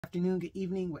Afternoon, good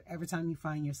evening, whatever time you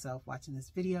find yourself watching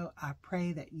this video. I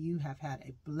pray that you have had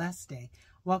a blessed day.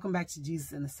 Welcome back to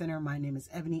Jesus in the Center. My name is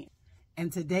Ebony,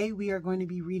 and today we are going to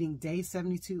be reading day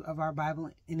 72 of our Bible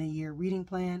in a Year reading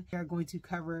plan. We are going to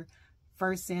cover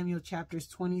 1 Samuel chapters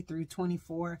 20 through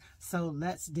 24, so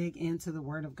let's dig into the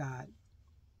Word of God.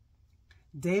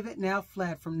 David now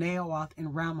fled from Naioth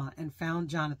in Ramah and found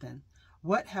Jonathan.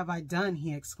 "What have I done?"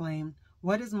 he exclaimed.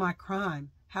 "What is my crime?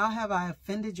 How have I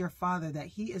offended your father that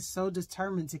he is so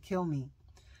determined to kill me?"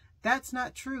 "That's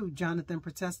not true," Jonathan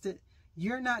protested.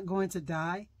 "You're not going to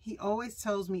die. He always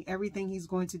tells me everything he's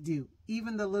going to do,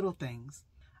 even the little things.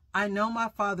 I know my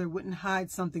father wouldn't hide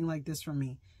something like this from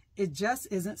me. It just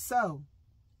isn't so."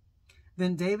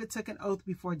 Then David took an oath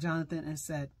before Jonathan and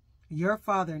said, "Your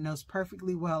father knows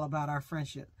perfectly well about our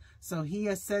friendship, so he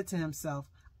has said to himself,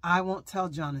 'I won't tell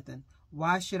Jonathan.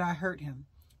 Why should I hurt him?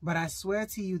 But I swear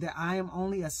to you that I am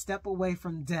only a step away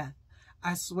from death.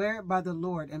 I swear it by the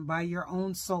Lord and by your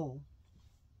own soul."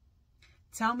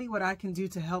 "Tell me what I can do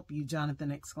to help you," Jonathan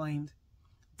exclaimed.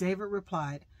 David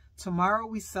replied, "Tomorrow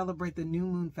we celebrate the New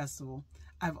Moon Festival.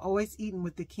 I've always eaten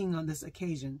with the king on this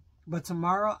occasion, but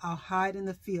tomorrow I'll hide in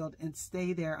the field and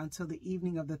stay there until the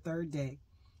evening of the third day.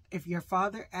 If your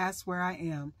father asks where I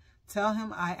am, tell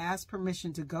him I asked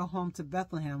permission to go home to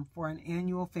Bethlehem for an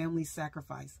annual family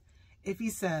sacrifice. If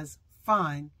he says,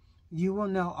 'Fine,' you will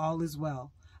know all is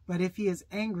well. But if he is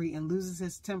angry and loses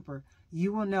his temper,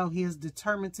 you will know he is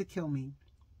determined to kill me.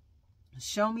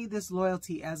 Show me this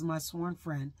loyalty as my sworn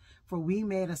friend, for we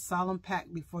made a solemn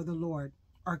pact before the Lord.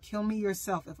 Or kill me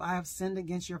yourself if I have sinned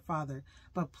against your father,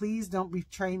 but please don't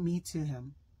betray me to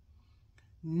him."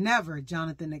 "Never,"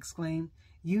 Jonathan exclaimed.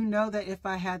 "You know that if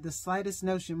I had the slightest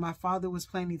notion my father was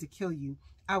planning to kill you,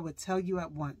 I would tell you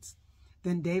at once."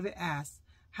 Then David asked,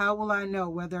 "How will I know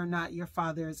whether or not your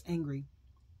father is angry?"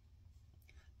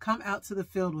 "Come out to the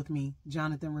field with me,"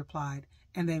 Jonathan replied,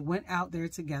 and they went out there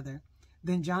together.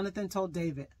 Then Jonathan told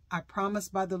David, "I promise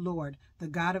by the Lord, the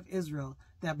God of Israel,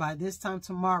 that by this time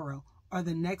tomorrow, or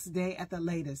the next day at the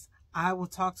latest, I will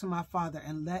talk to my father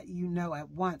and let you know at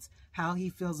once how he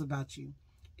feels about you.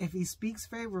 If he speaks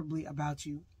favorably about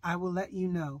you, I will let you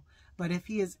know. But if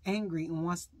he is angry and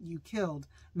wants you killed,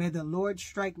 may the Lord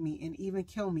strike me and even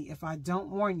kill me if I don't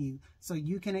warn you, so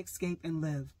you can escape and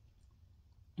live.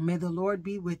 May the Lord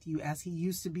be with you as he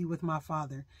used to be with my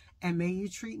father, and may you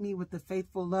treat me with the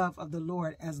faithful love of the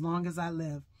Lord as long as I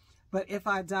live. But if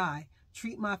I die,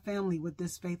 treat my family with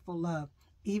this faithful love,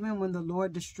 even when the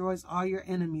Lord destroys all your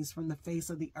enemies from the face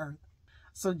of the earth."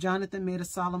 So Jonathan made a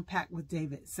solemn pact with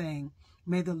David, saying,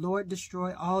 "May the Lord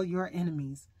destroy all your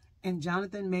enemies." And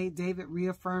Jonathan made David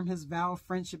reaffirm his vow of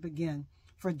friendship again,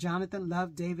 for Jonathan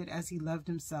loved David as he loved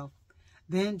himself.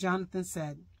 Then Jonathan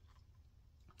said,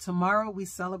 "Tomorrow we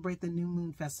celebrate the New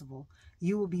Moon Festival.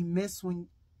 You will be missed when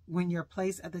your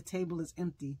place at the table is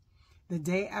empty. The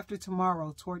day after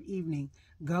tomorrow, toward evening,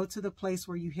 go to the place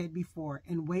where you hid before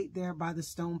and wait there by the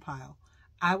stone pile.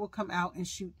 I will come out and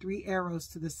shoot 3 arrows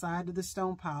to the side of the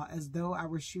stone pile as though I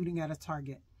were shooting at a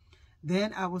target.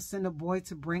 Then I will send a boy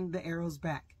to bring the arrows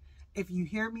back. If you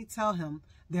hear me tell him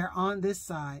they're on this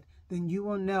side, then you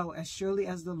will know as surely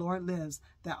as the Lord lives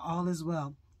that all is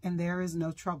well and there is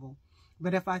no trouble.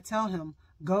 But if I tell him,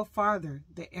 'Go farther,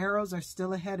 the arrows are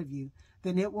still ahead of you,'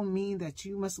 then it will mean that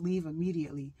you must leave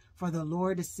immediately, for the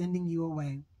Lord is sending you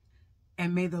away.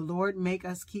 And may the Lord make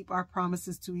us keep our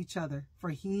promises to each other, for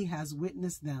he has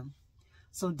witnessed them."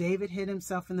 So David hid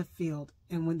himself in the field,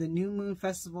 and when the New Moon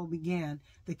Festival began,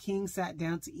 the king sat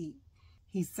down to eat.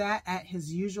 He sat at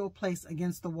his usual place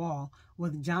against the wall,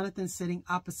 with Jonathan sitting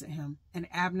opposite him and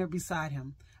Abner beside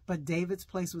him, but David's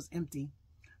place was empty.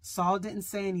 Saul didn't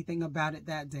say anything about it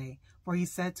that day, for he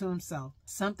said to himself,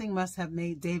 "Something must have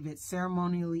made David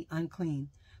ceremonially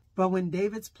unclean." But when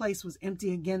David's place was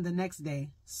empty again the next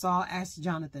day, Saul asked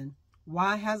Jonathan,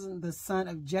 "Why hasn't the son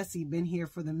of Jesse been here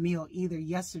for the meal either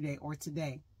yesterday or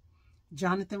today?"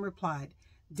 Jonathan replied,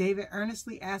 "David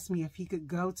earnestly asked me if he could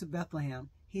go to Bethlehem.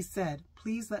 He said,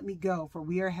 'Please let me go, for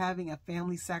we are having a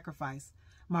family sacrifice.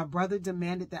 My brother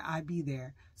demanded that I be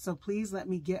there, so please let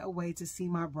me get away to see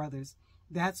my brothers.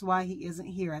 That's why he isn't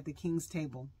here at the king's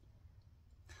table.'"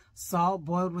 Saul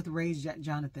boiled with rage at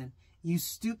Jonathan. "You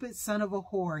stupid son of a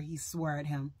whore," he swore at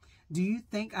him. "Do you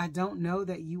think I don't know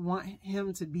that you want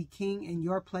him to be king in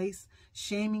your place,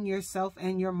 shaming yourself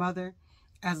and your mother?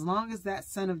 As long as that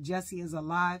son of Jesse is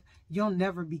alive, you'll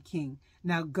never be king.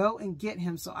 Now go and get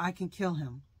him so I can kill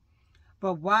him."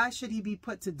 "But why should he be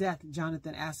put to death?"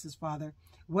 Jonathan asked his father.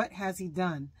 "What has he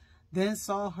done?" Then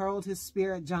Saul hurled his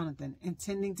spear at Jonathan,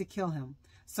 intending to kill him.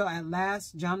 So at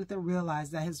last Jonathan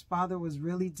realized that his father was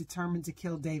really determined to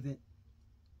kill David.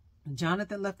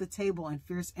 Jonathan left the table in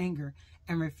fierce anger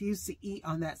and refused to eat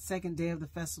on that second day of the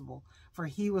festival, for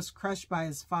he was crushed by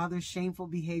his father's shameful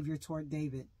behavior toward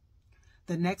David.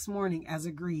 The next morning, as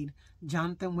agreed,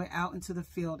 Jonathan went out into the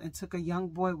field and took a young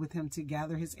boy with him to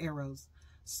gather his arrows.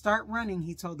 "Start running,"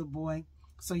 he told the boy,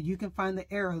 "so you can find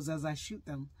the arrows as I shoot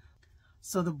them."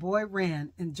 So the boy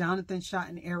ran, and Jonathan shot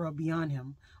an arrow beyond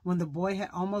him. When the boy had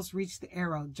almost reached the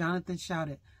arrow, Jonathan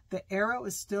shouted, "The arrow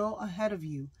is still ahead of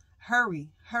you.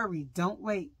 Hurry, hurry, don't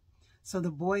wait." So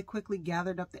the boy quickly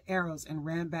gathered up the arrows and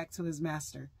ran back to his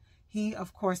master. He,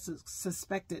 of course,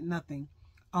 suspected nothing.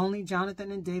 Only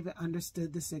Jonathan and David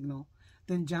understood the signal.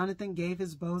 Then Jonathan gave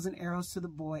his bows and arrows to the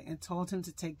boy and told him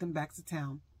to take them back to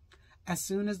town. As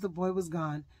soon as the boy was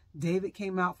gone, David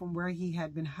came out from where he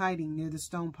had been hiding near the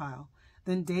stone pile.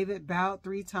 Then David bowed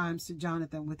 3 times to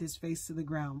Jonathan with his face to the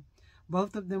ground.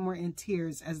 Both of them were in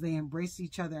tears as they embraced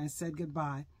each other and said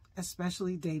goodbye,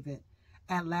 especially David.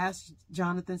 At last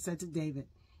Jonathan said to David,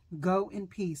 "Go in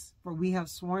peace, for we have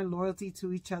sworn loyalty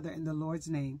to each other in the Lord's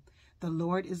name. The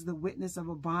Lord is the witness of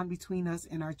a bond between us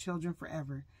and our children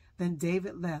forever." Then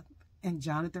David left, and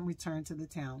Jonathan returned to the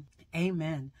town.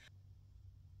 Amen.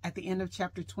 At the end of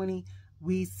chapter 20,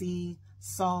 we see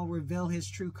Saul reveal his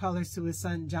true colors to his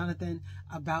son Jonathan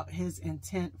about his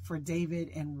intent for David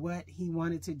and what he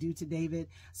wanted to do to David.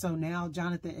 So now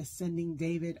Jonathan is sending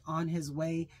David on his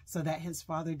way so that his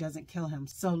father doesn't kill him.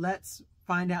 So let's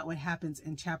find out what happens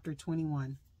in chapter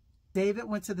 21. David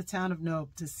went to the town of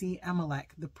Nob to see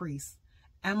Amalek the priest.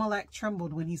 Amalek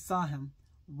trembled when he saw him.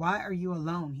 "Why are you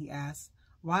alone?" he asked.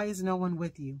 "Why is no one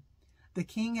with you?" "The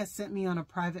king has sent me on a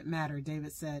private matter,"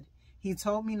 David said. "He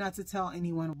told me not to tell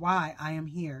anyone why I am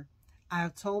here. I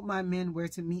have told my men where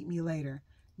to meet me later.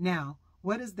 Now,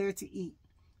 what is there to eat?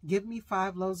 Give me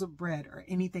 5 loaves of bread or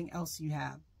anything else you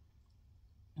have."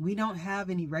 "We don't have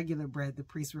any regular bread," the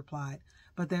priest replied,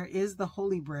 "but there is the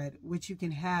holy bread, which you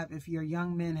can have if your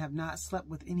young men have not slept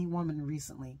with any woman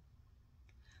recently."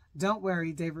 "Don't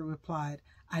worry," David replied.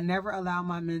 "I never allow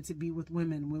my men to be with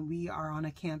women when we are on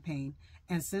a campaign,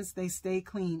 and since they stay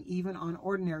clean even on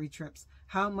ordinary trips,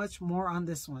 how much more on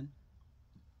this one?"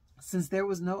 Since there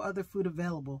was no other food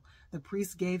available, the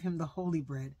priest gave him the holy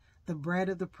bread, the bread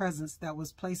of the presence that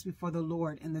was placed before the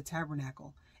Lord in the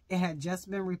tabernacle. It had just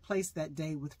been replaced that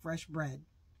day with fresh bread.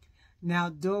 Now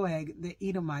Doeg the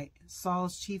Edomite,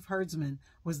 Saul's chief herdsman,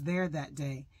 was there that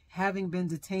day, having been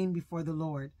detained before the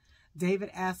Lord. David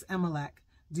asked Amalek,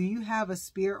 "Do you have a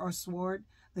spear or sword?"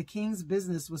 The king's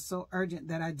business was so urgent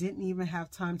that I didn't even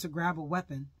have time to grab a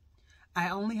weapon. "I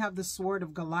only have the sword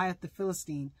of Goliath the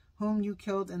Philistine, whom you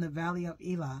killed in the valley of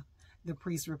Elah," the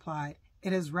priest replied.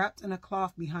 "It is wrapped in a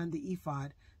cloth behind the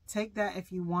ephod. Take that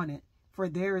if you want it, for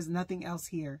there is nothing else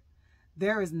here."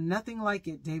 "There is nothing like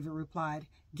it," David replied.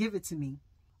 "Give it to me."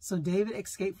 So David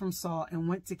escaped from Saul and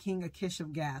went to King Achish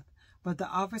of Gath. But the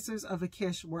officers of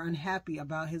Achish were unhappy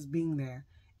about his being there.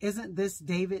 "Isn't this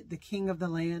David, the king of the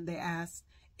land?" they asked.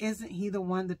 "Isn't he the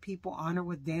one the people honor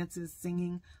with dances,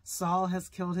 singing, 'Saul has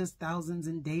killed his thousands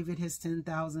and David his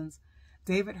 10,000s'?"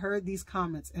 David heard these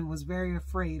comments and was very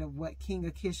afraid of what King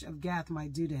Achish of Gath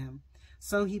might do to him.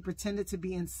 So he pretended to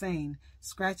be insane,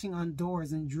 scratching on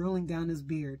doors and drooling down his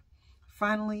beard.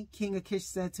 Finally, King Achish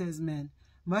said to his men,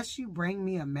 "Must you bring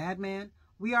me a madman?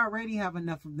 We already have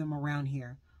enough of them around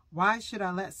here. Why should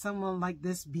I let someone like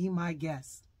this be my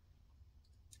guest?"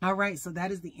 All right, so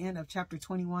that is the end of chapter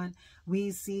 21.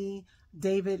 We see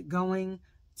David going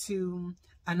to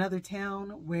another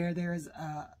town where there is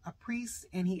a priest,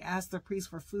 and he asked the priest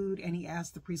for food, and he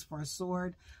asked the priest for a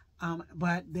sword.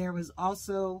 But there was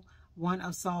also one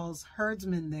of Saul's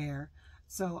herdsmen there.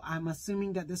 So I'm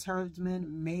assuming that this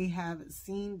herdsman may have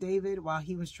seen David while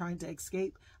he was trying to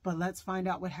escape. But let's find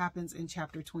out what happens in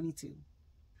chapter 22.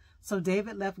 So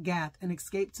David left Gath and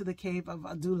escaped to the cave of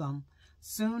Adullam.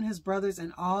 Soon his brothers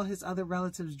and all his other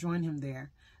relatives joined him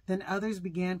there. Then others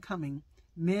began coming,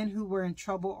 men who were in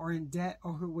trouble or in debt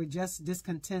or who were just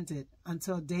discontented,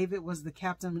 until David was the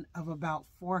captain of about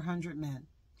 400 men.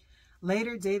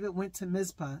 Later David went to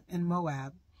Mizpah in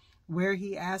Moab, where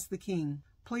he asked the king,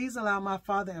 "Please allow my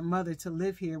father and mother to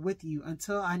live here with you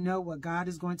until I know what God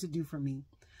is going to do for me."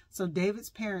 So David's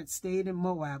parents stayed in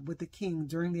Moab with the king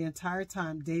during the entire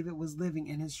time David was living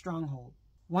in his stronghold.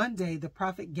 One day the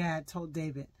prophet Gad told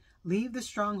David, "Leave the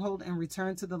stronghold and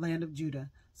return to the land of Judah."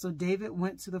 So David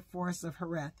went to the forest of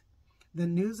Hereth. The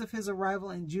news of his arrival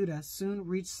in Judah soon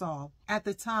reached Saul. At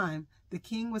the time, the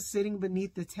king was sitting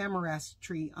beneath the tamarisk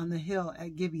tree on the hill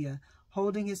at Gibeah,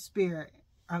 holding his spear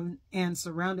and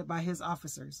surrounded by his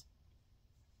officers.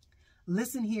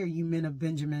 "Listen here, you men of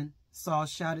Benjamin," Saul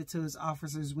shouted to his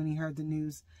officers when he heard the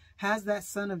news. Has that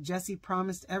son of Jesse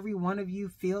promised every one of you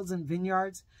fields and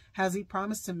vineyards? Has he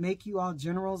promised to make you all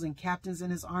generals and captains in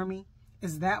his army?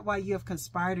 Is that why you have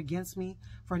conspired against me?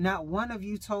 For not one of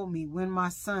you told me when my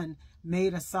son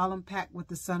made a solemn pact with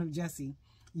the son of Jesse.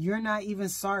 You're not even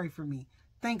sorry for me.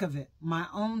 Think of it, my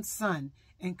own son,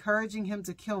 encouraging him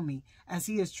to kill me, as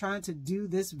he is trying to do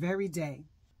this very day."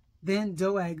 Then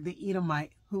Doeg the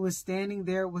Edomite, who was standing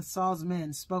there with Saul's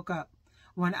men, spoke up.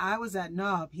 "When I was at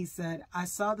Nob," he said, "I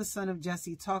saw the son of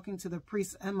Jesse talking to the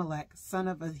priest Amalek, son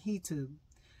of Ahitub.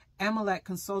 Amalek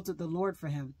consulted the Lord for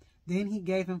him. Then he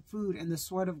gave him food and the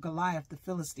sword of Goliath the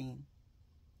Philistine."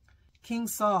 King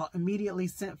Saul immediately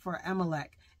sent for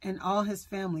Amalek and all his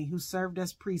family who served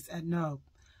as priests at Nob.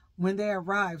 When they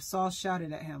arrived, Saul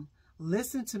shouted at him,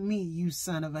 "Listen to me, you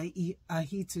son of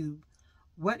Ahitub."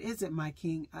 "What is it, my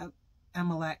king?"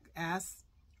 Amalek asked.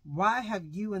 "Why have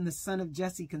you and the son of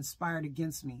Jesse conspired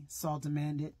against me?" Saul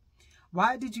demanded.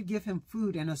 "Why did you give him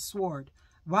food and a sword?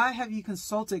 Why have you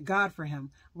consulted God for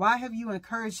him? Why have you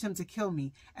encouraged him to kill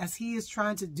me, as he is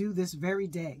trying to do this very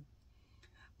day?"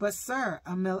 "But sir,"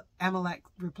 Amalek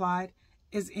replied,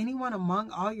 "is anyone among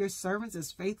all your servants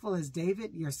as faithful as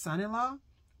David, your son-in-law?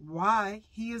 Why,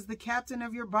 he is the captain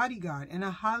of your bodyguard and a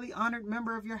highly honored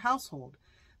member of your household.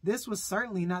 This was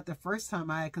certainly not the first time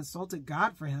I had consulted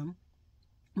God for him.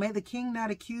 May the king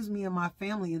not accuse me and my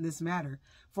family in this matter,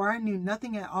 for I knew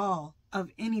nothing at all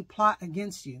of any plot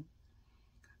against you."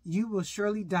 "You will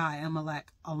surely die,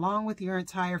 Amalek, along with your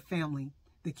entire family,"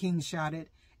 the king shouted,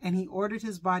 and he ordered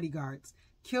his bodyguards,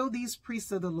 "Kill these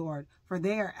priests of the Lord, for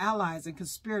they are allies and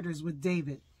conspirators with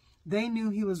David. They knew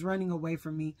he was running away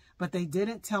from me, but they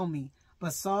didn't tell me."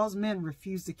 But Saul's men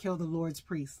refused to kill the Lord's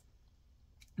priests.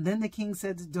 Then the king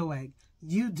said to Doeg,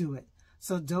 "You do it."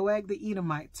 So Doeg the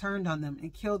Edomite turned on them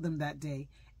and killed them that day,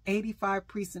 85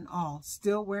 priests in all,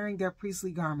 still wearing their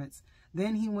priestly garments.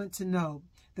 Then he went to Nob,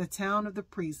 the town of the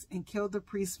priests, and killed the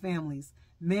priests' families,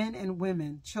 men and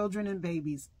women, children and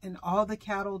babies, and all the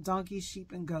cattle, donkeys,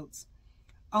 sheep, and goats.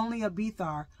 Only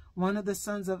Abiathar, one of the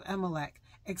sons of Amalek,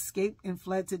 escaped and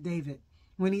fled to David.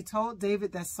 When he told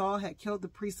David that Saul had killed the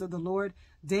priests of the Lord,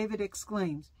 David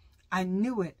exclaimed, "I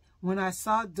knew it when I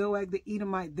saw Doeg the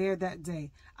Edomite there that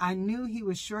day. I knew he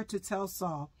was sure to tell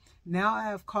Saul. Now I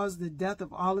have caused the death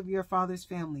of all of your father's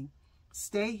family.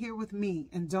 Stay here with me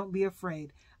and don't be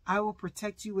afraid. I will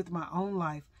protect you with my own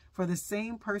life, for the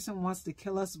same person wants to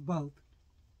kill us both."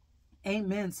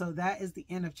 Amen. So that is the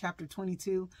end of chapter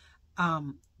 22.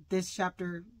 This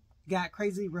chapter got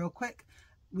crazy real quick.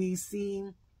 We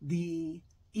see the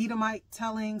Edomite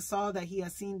telling Saul that he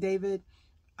has seen David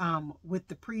with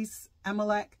the priest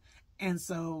Amalek. And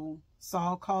so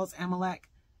Saul calls Amalek,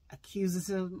 accuses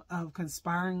him of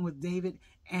conspiring with David,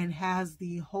 and has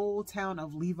the whole town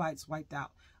of Levites wiped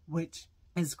out, which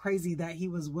is crazy that he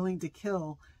was willing to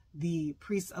kill the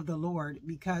priests of the Lord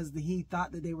because he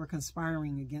thought that they were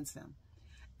conspiring against him.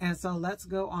 And so let's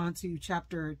go on to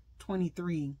chapter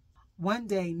 23. One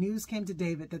day, news came to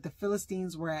David that the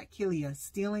Philistines were at Keilah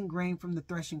stealing grain from the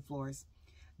threshing floors.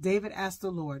 David asked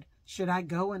the Lord, "Should I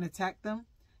go and attack them?"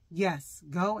 "Yes,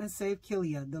 go and save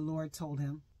Keilah," the Lord told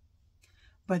him.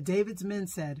 But David's men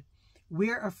said,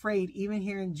 "We're afraid even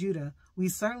here in Judah. We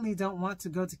certainly don't want to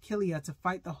go to Keilah to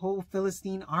fight the whole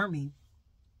Philistine army."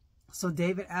 So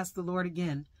David asked the Lord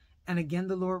again, and again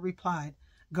the Lord replied,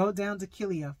 "Go down to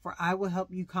Keilah, for I will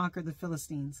help you conquer the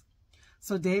Philistines."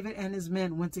 So David and his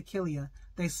men went to Keilah.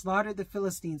 They slaughtered the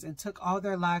Philistines and took all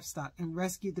their livestock and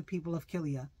rescued the people of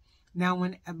Keilah. Now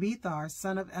when Abiathar,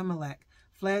 son of Amalek,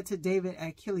 fled to David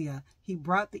at Keilah, he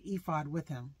brought the ephod with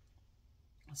him.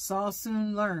 Saul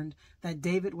soon learned that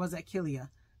David was at Keilah.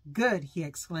 "Good," he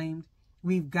exclaimed.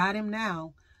 "We've got him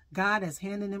now. God has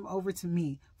handed him over to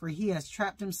me, for he has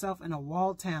trapped himself in a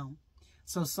walled town."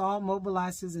 So Saul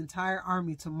mobilized his entire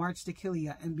army to march to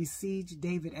Keilah and besiege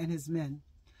David and his men.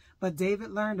 But David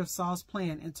learned of Saul's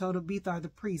plan and told Abiathar the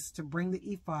priest to bring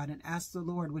the ephod and asked the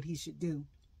Lord what he should do.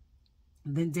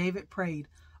 Then David prayed,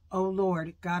 "O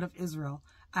Lord, God of Israel,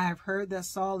 I have heard that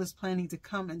Saul is planning to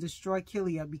come and destroy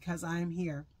Keilah because I am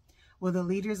here. Will the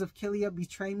leaders of Keilah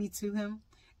betray me to him?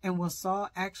 And will Saul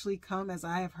actually come as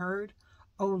I have heard?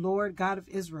 O Lord, God of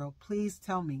Israel, please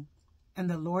tell me." And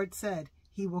the Lord said,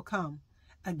 "He will come."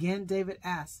 Again David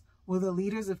asked, "Will the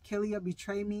leaders of Keilah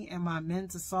betray me and my men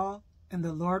to Saul?" And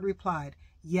the Lord replied,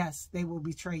 "Yes, they will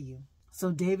betray you."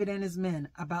 So David and his men,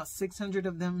 about 600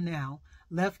 of them now,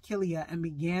 left Keilah and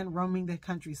began roaming the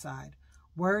countryside.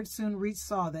 Word soon reached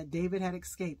Saul that David had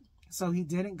escaped, so he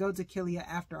didn't go to Keilah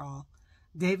after all.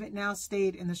 David now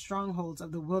stayed in the strongholds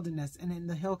of the wilderness and in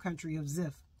the hill country of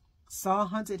Ziph. Saul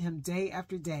hunted him day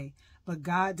after day, but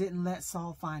God didn't let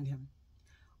Saul find him.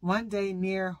 One day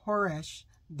near Horesh,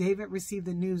 David received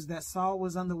the news that Saul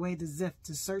was on the way to Ziph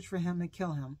to search for him and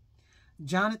kill him.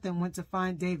 Jonathan went to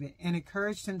find David and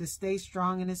encouraged him to stay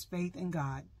strong in his faith in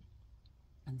God.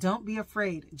 "Don't be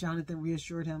afraid," Jonathan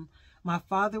reassured him. "My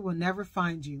father will never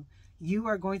find you. You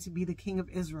are going to be the king of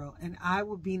Israel, and I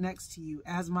will be next to you,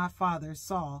 as my father,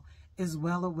 Saul, is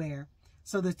well aware."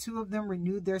 So the two of them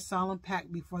renewed their solemn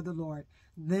pact before the Lord.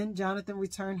 Then Jonathan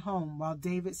returned home, while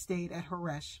David stayed at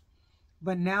Horesh.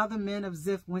 But now the men of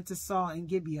Ziph went to Saul in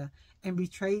Gibeah and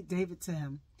betrayed David to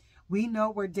him. "We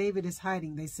know where David is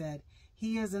hiding," they said.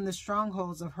 "He is in the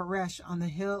strongholds of Horesh on the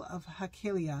hill of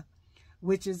Hakilah,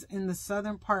 which is in the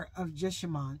southern part of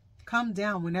Jeshimon. Come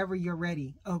down whenever you're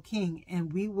ready, O king,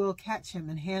 and we will catch him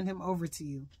and hand him over to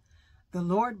you." "The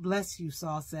Lord bless you,"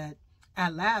 Saul said.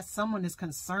 "At last someone is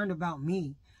concerned about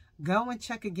me. Go and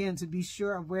check again to be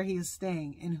sure of where he is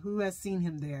staying and who has seen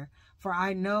him there, for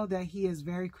I know that he is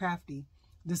very crafty.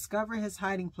 Discover his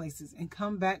hiding places and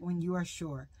come back when you are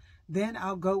sure. Then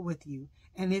I'll go with you,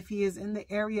 and if he is in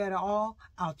the area at all,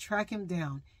 I'll track him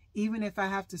down, even if I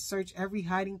have to search every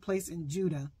hiding place in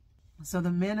Judah." So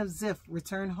the men of Ziph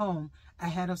returned home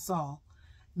ahead of Saul.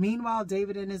 Meanwhile,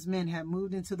 David and his men had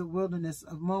moved into the wilderness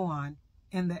of Moan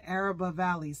in the Arabah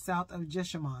Valley south of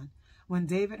Jeshimon. When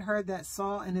David heard that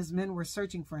Saul and his men were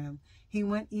searching for him, he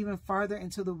went even farther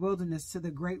into the wilderness to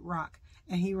the great rock,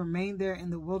 and he remained there in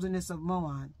the wilderness of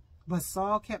Moan. But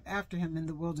Saul kept after him in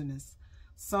the wilderness.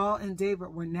 Saul and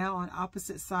David were now on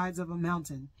opposite sides of a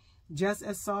mountain. Just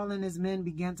as Saul and his men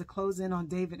began to close in on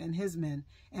David and his men,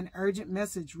 an urgent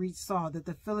message reached Saul that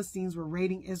the Philistines were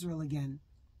raiding Israel again.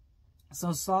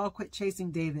 So Saul quit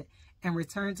chasing David and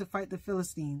returned to fight the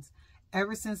Philistines.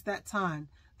 Ever since that time,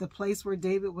 the place where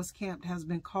David was camped has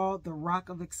been called the Rock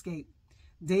of Escape.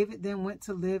 David then went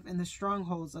to live in the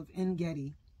strongholds of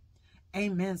En-Gedi.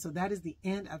 Amen. So that is the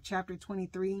end of chapter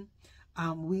 23.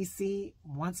 We see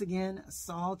once again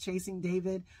Saul chasing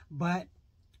David, but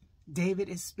David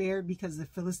is spared because the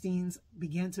Philistines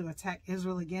began to attack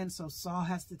Israel again. So Saul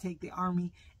has to take the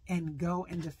army and go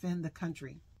and defend the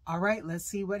country. All right, let's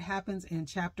see what happens in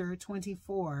chapter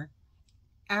 24.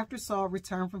 After Saul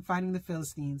returned from fighting the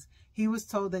Philistines, he was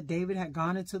told that David had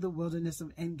gone into the wilderness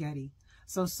of En-Gedi.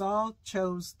 So Saul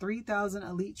chose 3,000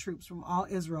 elite troops from all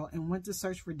Israel and went to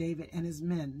search for David and his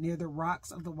men near the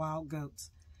rocks of the wild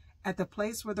goats. At the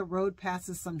place where the road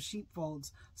passes some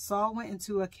sheepfolds, Saul went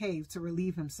into a cave to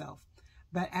relieve himself.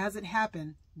 But as it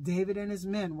happened, David and his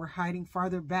men were hiding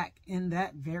farther back in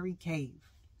that very cave.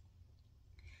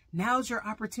 "Now's your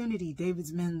opportunity,"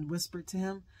 David's men whispered to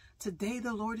him. "Today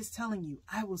the Lord is telling you,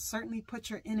 I will certainly put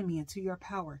your enemy into your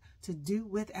power to do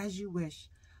with as you wish."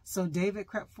 So David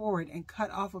crept forward and cut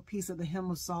off a piece of the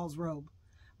hem of Saul's robe.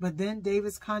 But then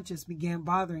David's conscience began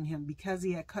bothering him because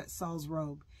he had cut Saul's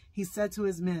robe. He said to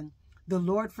his men, "The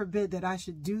Lord forbid that I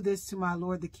should do this to my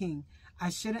lord the king. I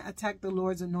shouldn't attack the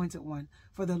Lord's anointed one,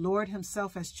 for the Lord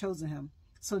himself has chosen him."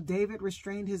 So David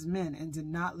restrained his men and did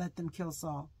not let them kill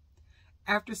Saul.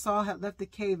 After Saul had left the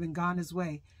cave and gone his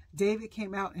way, David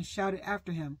came out and shouted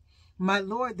after him, "My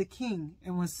lord the king."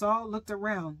 And when Saul looked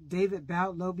around, David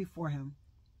bowed low before him.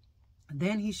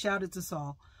 Then he shouted to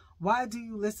Saul, "Why do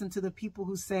you listen to the people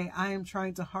who say I am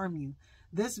trying to harm you?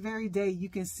 This very day you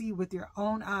can see with your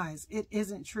own eyes it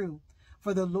isn't true.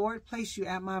 For the Lord placed you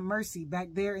at my mercy back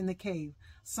there in the cave.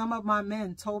 Some of my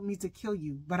men told me to kill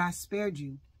you, but I spared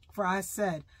you. For I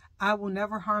said, I will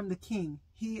never harm the king.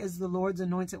 He is the Lord's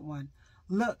anointed one.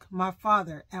 Look, my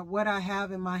father, at what I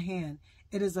have in my hand.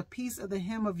 It is a piece of the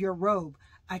hem of your robe.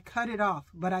 I cut it off,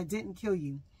 but I didn't kill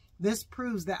you. This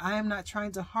proves that I am not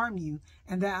trying to harm you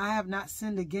and that I have not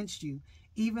sinned against you,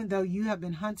 even though you have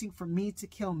been hunting for me to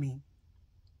kill me.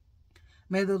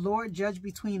 May the Lord judge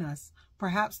between us.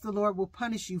 Perhaps the Lord will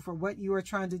punish you for what you are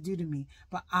trying to do to me,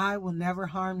 but I will never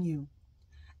harm you.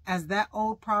 As that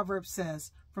old proverb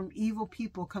says, from evil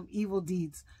people come evil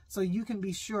deeds, so you can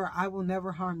be sure I will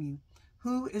never harm you.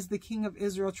 Who is the king of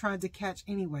Israel trying to catch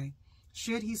anyway?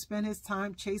 Should he spend his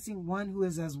time chasing one who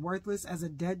is as worthless as a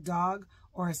dead dog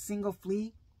or a single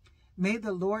flea? May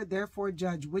the Lord therefore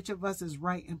judge which of us is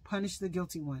right and punish the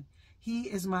guilty one. He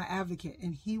is my advocate,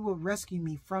 and he will rescue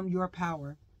me from your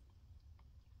power."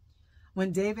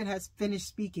 When David had finished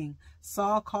speaking,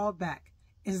 Saul called back,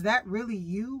 "Is that really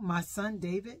you, my son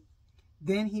David?"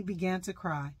 Then he began to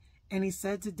cry, and he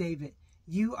said to David,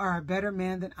 "You are a better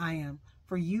man than I am,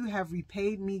 for you have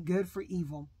repaid me good for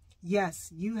evil.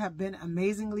 Yes, you have been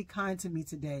amazingly kind to me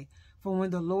today, for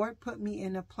when the Lord put me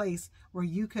in a place where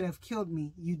you could have killed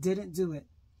me, you didn't do it.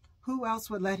 Who else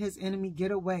would let his enemy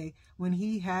get away when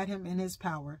he had him in his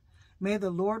power? May the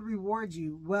Lord reward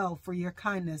you well for your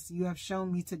kindness you have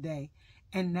shown me today,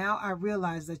 And now I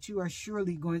realize that you are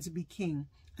surely going to be king,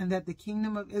 and that the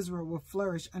kingdom of Israel will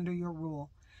flourish under your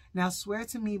rule. Now swear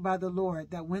to me by the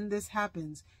Lord that when this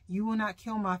happens, you will not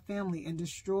kill my family and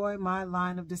destroy my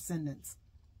line of descendants."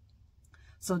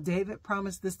 So David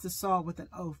promised this to Saul with an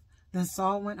oath. Then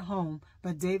Saul went home,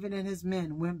 but David and his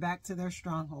men went back to their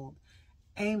stronghold.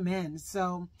 Amen.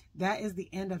 So that is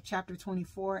the end of chapter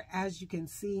 24. As you can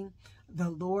see, the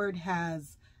Lord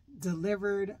has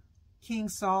delivered King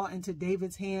Saul into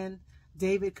David's hand.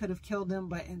 David could have killed him,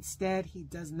 but instead he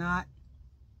does not.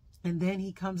 And then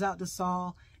he comes out to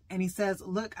Saul and he says,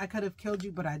 "Look, I could have killed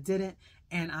you, but I didn't.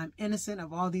 And I'm innocent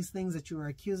of all these things that you are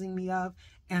accusing me of."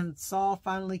 And Saul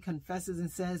finally confesses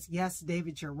and says, "Yes,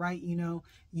 David, you're right. You know,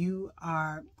 you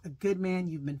are a good man.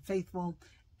 You've been faithful."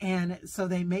 And so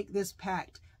they make this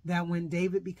pact that when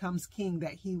David becomes king,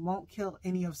 that he won't kill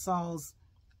any of Saul's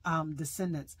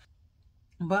descendants.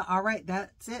 But all right,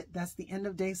 that's it. That's the end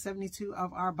of day 72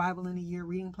 of our Bible in a Year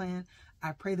reading plan.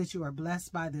 I pray that you are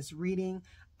blessed by this reading.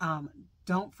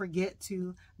 Don't forget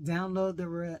to download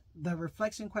the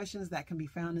reflection questions that can be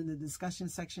found in the discussion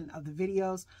section of the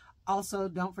videos. Also,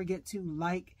 don't forget to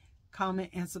like,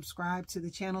 comment, and subscribe to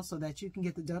the channel so that you can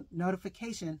get the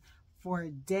notification for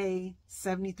day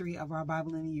 73 of our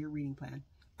Bible in a Year reading plan.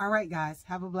 All right, guys,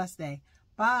 have a blessed day.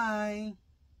 Bye.